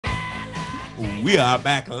We are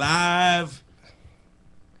back live.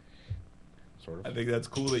 Sort of. I think that's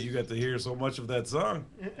cool that you got to hear so much of that song.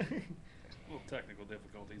 A little technical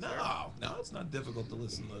difficulties there. No, it's not difficult to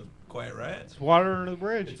listen to Quiet Riot. It's water under the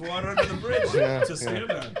bridge. It's water under the bridge Yeah. to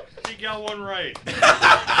stand on. He got one right.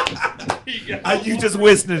 You just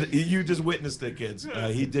witnessed it, kids.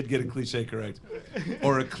 He did get a cliche correct,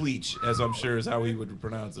 or a cleach, as I'm sure is how he would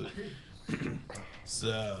pronounce it.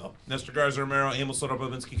 So, Nestor Garza Romero, Emil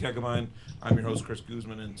Sotopovinsky Kegamine. I'm your host, Chris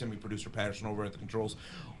Guzman, and Timmy, producer Patterson, over at the controls.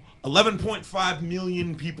 11.5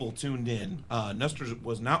 million people tuned in. Nestor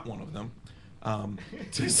was not one of them.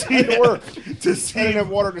 To see It worked. To see I didn't have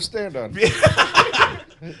water to stand on. Who the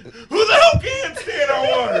hell can't stand on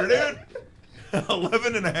water, dude?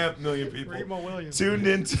 11.5 million people Remo Williams. tuned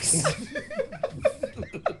in to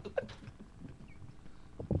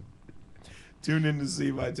tuned in to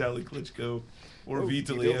see Vitaly Klitschko, or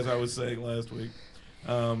Vitaly, as I was saying last week.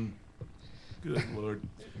 Good Lord.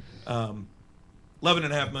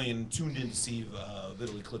 11.5 million tuned in to see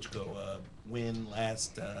Vitaly Klitschko win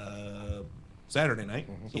last Saturday night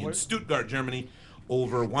in Stuttgart, Germany,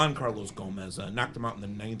 over Juan Carlos Gomez. Knocked him out in the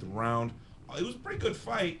 9th round. It was a pretty good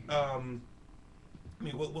fight. I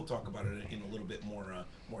mean, we'll talk about it in a little bit more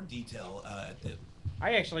detail.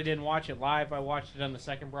 I actually didn't watch it live. I watched it on the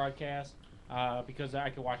second broadcast because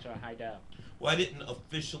I could watch it on high def. Well, I didn't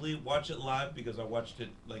officially watch it live because I watched it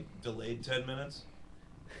like delayed 10 minutes.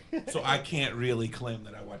 So I can't really claim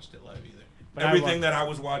that I watched it live either. But everything that I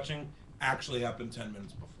was watching actually happened 10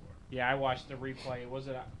 minutes before. Yeah, I watched the replay. Was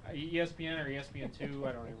it ESPN or ESPN2?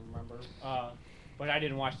 I don't even remember. But I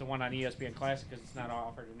didn't watch the one on ESPN Classic because it's not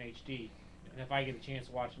offered in HD. And if I get a chance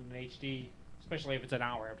to watch it in HD, especially if it's an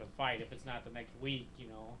hour after the fight, if it's not the next week,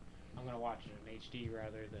 I'm going to watch it in HD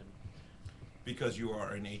rather than... Because you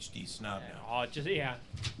are an HD snob now. Oh,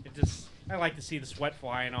 I like to see the sweat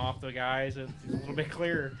flying off the guys. It's a little bit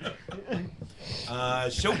clearer.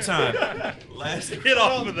 Showtime. Get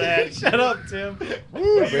off of that. Shut up, Tim.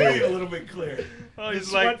 Woo, a little bit clear. Oh, he's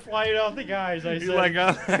sweat flying off the guys. I He's said. like,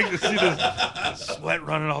 I like to see the sweat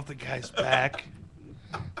running off the guy's back.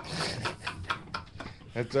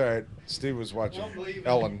 That's all right. Steve was watching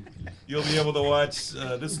Ellen. You'll be able to watch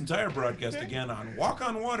this entire broadcast again on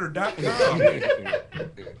walkonwater.com.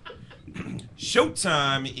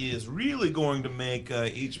 Showtime is really going to make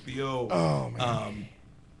HBO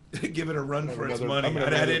give it a run for its money.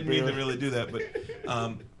 I didn't mean to really do that, but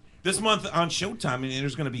this month on Showtime,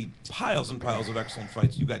 there's going to be piles and piles of excellent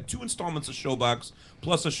fights. You've got 2 installments of Showbox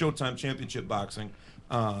plus a Showtime Championship Boxing.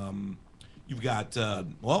 You've got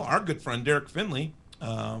our good friend Derek Finley.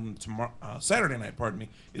 Saturday night,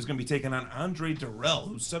 is going to be taking on Andre Durrell,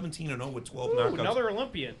 who's 17-0 with 12 knockouts. Another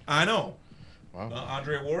Olympian. I know. Wow.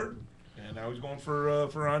 Andre Ward, and now he's going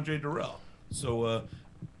for Andre Durrell. So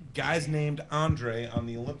guys named Andre on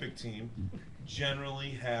the Olympic team generally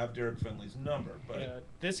have Derek Finley's number. But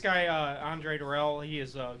this guy, Andre Durrell, he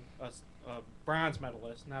is a bronze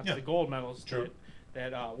medalist, not the gold medalist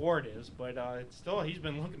that Ward is. But still, he's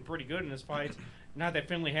been looking pretty good in his fights. Not that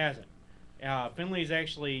Finley hasn't. Finley's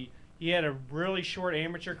he had a really short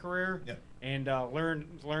amateur career and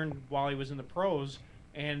learned while he was in the pros,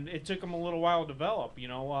 and it took him a little while to develop,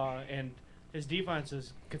 and his defense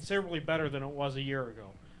is considerably better than it was a year ago.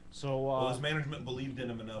 So his management believed in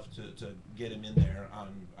him enough to get him in there on,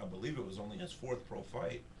 I believe it was only his 4th pro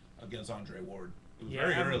fight against Andre Ward. It was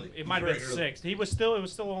very early. It might have been 6th. It was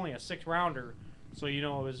still only a 6th rounder, so it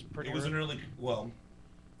was pretty. It was an early.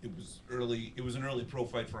 It was early. It was an early pro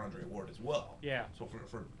fight for Andre Ward as well. Yeah. So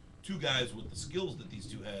for 2 guys with the skills that these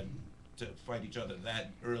 2 had to fight each other that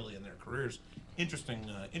early in their careers, interesting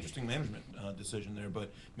management decision there.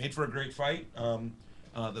 But made for a great fight.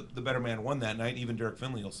 The better man won that night. Even Derek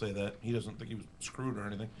Finley will say that he doesn't think he was screwed or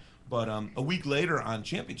anything. But a week later on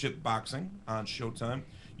Championship Boxing on Showtime,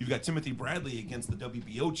 you've got Timothy Bradley against the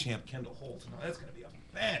WBO champ Kendall Holt. Now that's gonna be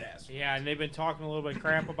a badass. Yeah, and they've been talking a little bit of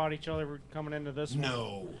crap about each other coming into this one.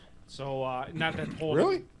 No. So not that Holt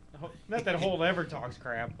Really? Not that Holt ever talks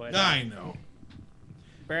crap, but I know.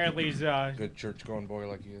 Bradley's Good church-going boy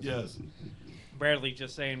like he is. Yes. Bradley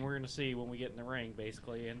just saying we're gonna see when we get in the ring,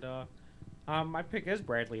 basically, and my pick is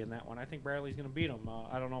Bradley in that one. I think Bradley's gonna beat him.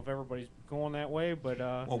 I don't know if everybody's going that way, but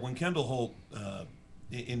Well, when Kendall Holt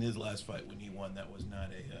in his last fight when he won, that was not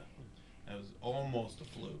that was almost a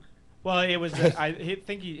fluke. Well, it was. I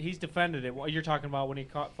think he's defended it. What you're talking about when he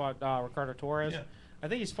fought Ricardo Torres? Yeah. I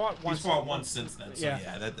think he's fought once. He's fought once since then. So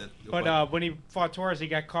yeah, that. But when he fought Torres, he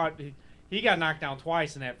got caught. He got knocked down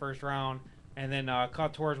twice in that first round, and then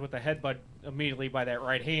caught Torres with a headbutt immediately by that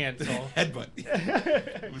right hand. So headbutt.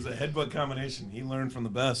 It was a headbutt combination. He learned from the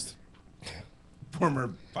best.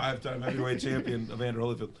 former 5-time heavyweight champion Evander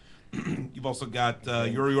Holyfield. You've also got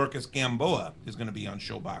Yuriorkis Gamboa is going to be on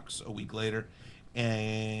Showbox a week later.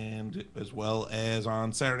 And as well as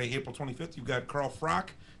on Saturday, April 25th, you've got Carl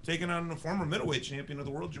Frock taking on the former middleweight champion of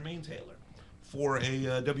the world, Jermaine Taylor, for a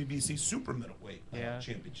WBC super middleweight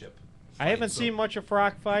championship. I haven't seen much of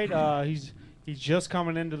Frock fight. He's just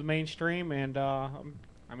coming into the mainstream, and I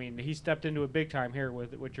mean, he stepped into it big time here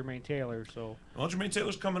with Jermaine Taylor. So well, Jermaine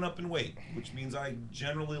Taylor's coming up in weight, which means I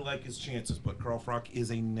generally like his chances. But Carl Frock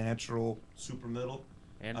is a natural super middle,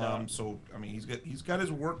 and so I mean, he's got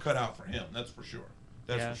his work cut out for him. That's for sure.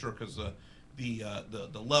 That's for sure, because the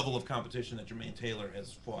level of competition that Jermaine Taylor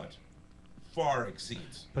has fought far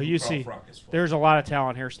exceeds. But you see, there's a lot of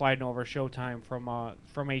talent here sliding over Showtime from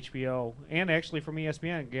HBO and actually from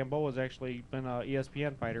ESPN. Gamboa's actually been an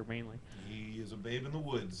ESPN fighter mainly. He is a babe in the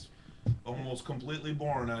woods, almost completely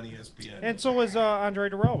born on ESPN. And so is Andre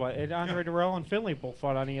Durrell. Andre Durrell and Finley both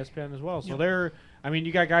fought on ESPN as well. So they're, I mean,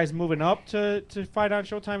 you got guys moving up to fight on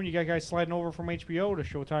Showtime, and you got guys sliding over from HBO to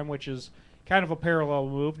Showtime, which is kind of a parallel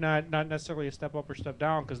move, not necessarily a step up or step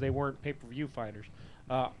down, because they weren't pay-per-view fighters.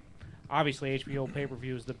 Obviously, HBO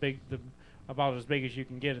pay-per-view is about as big as you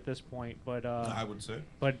can get at this point. But I would say.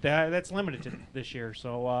 But that's limited to this year,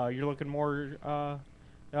 so you're looking more.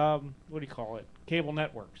 What do you call it? Cable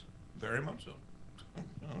networks. Very much so.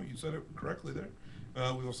 Oh, you said it correctly there.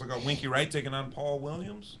 We've also got Winky Wright taking on Paul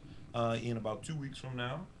Williams in about 2 weeks from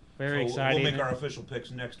now. Very exciting. We'll make our official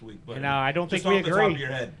picks next week. But I don't think we agree.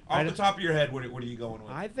 Off the top of your head, what are you going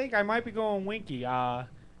with? I think I might be going Winky. That's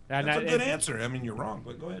a good answer. I mean, you're wrong,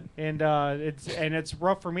 but go ahead. And it's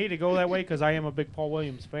rough for me to go that way because I am a big Paul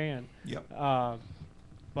Williams fan. Yep.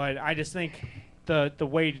 But I just think the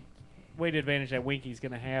weight advantage that Winky's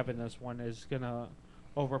going to have in this one is going to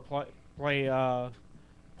overplay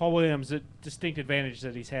Paul Williams' distinct advantage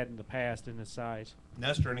that he's had in the past in his size.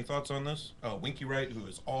 Nestor, any thoughts on this? Winky Wright, who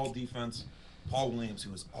is all defense. Paul Williams,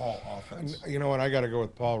 who is all offense. You know what? I got to go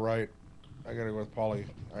with Paul Wright. I got to go with Paulie.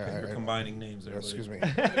 You're combining names there. Excuse me.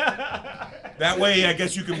 That way, I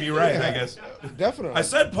guess you can be right. I guess. Definitely. I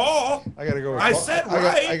said Paul. I got to go with. I said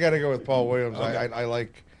right. I got to go with Paul Williams. Okay.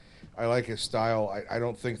 I like his style. I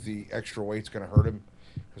don't think the extra weight's going to hurt him,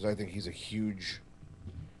 because I think he's a huge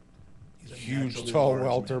tall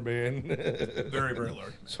welter man. Very, very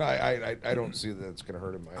large. So I don't see that it's going to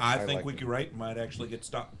hurt him. I think like Winky Wright might actually get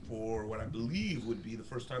stopped for what I believe would be the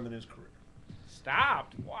first time in his career.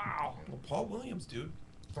 Stopped? Wow. Well, Paul Williams, dude,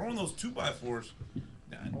 throwing those 2x4s.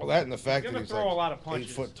 Well, that and the fact he's that he's throw like a lot of punches.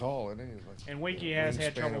 8 foot tall, isn't he? And Winky has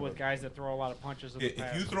had trouble with guys that throw a lot of punches. In the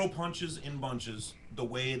past. If you throw punches in bunches, the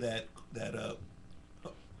way that Paul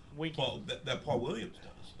Williams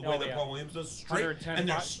does, the way that Paul Williams does, straight, and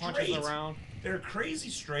they're straight. Around. They're crazy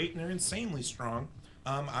straight, and they're insanely strong.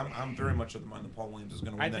 I'm very much of the mind that Paul Williams is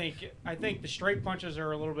going to win. I think the straight punches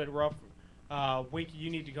are a little bit rough. Winky, you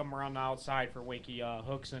need to come around the outside for Winky.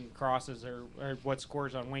 Hooks and crosses are what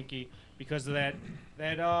scores on Winky because of that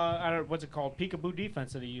I don't know, what's it called, peekaboo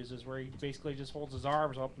defense that he uses, where he basically just holds his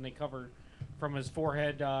arms up and they cover from his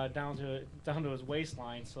forehead down to his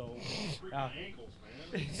waistline. So ankles,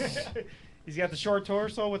 man. He's got the short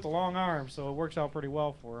torso with the long arms, so it works out pretty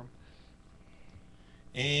well for him.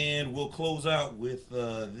 And we'll close out with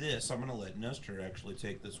this. I'm going to let Nestor actually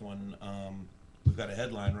take this one. We've got a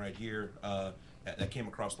headline right here that came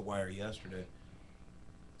across the wire yesterday.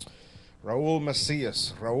 Raul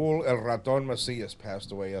El Raton Macias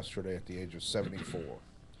passed away yesterday at the age of 74.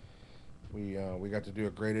 We got to do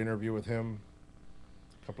a great interview with him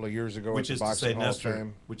a couple of years ago at the Boxing Hall of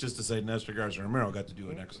Fame. Which is to say Nestor Garza Romero got to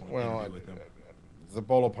do an excellent interview with him. The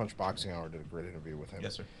Bolo Punch Boxing Hour did a great interview with him.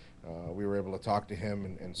 Yes, sir. We were able to talk to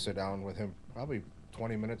him and sit down with him probably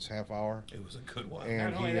 20 minutes, half hour. It was a good one.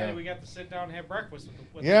 And not only that, we got to sit down and have breakfast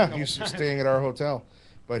with him. He's staying at our hotel.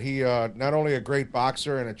 But he not only a great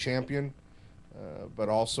boxer and a champion, but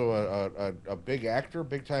also a big actor,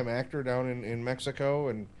 big-time actor down in Mexico.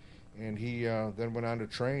 And he then went on to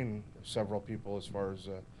train several people as far as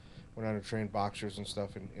went on to train boxers and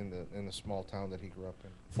stuff in the small town that he grew up in.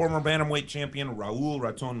 Former bantamweight champion Raul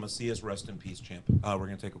Raton Macias, rest in peace, champ. We're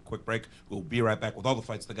going to take a quick break. We'll be right back with all the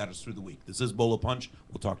fights that got us through the week. This is Bolo Punch.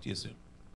 We'll talk to you soon.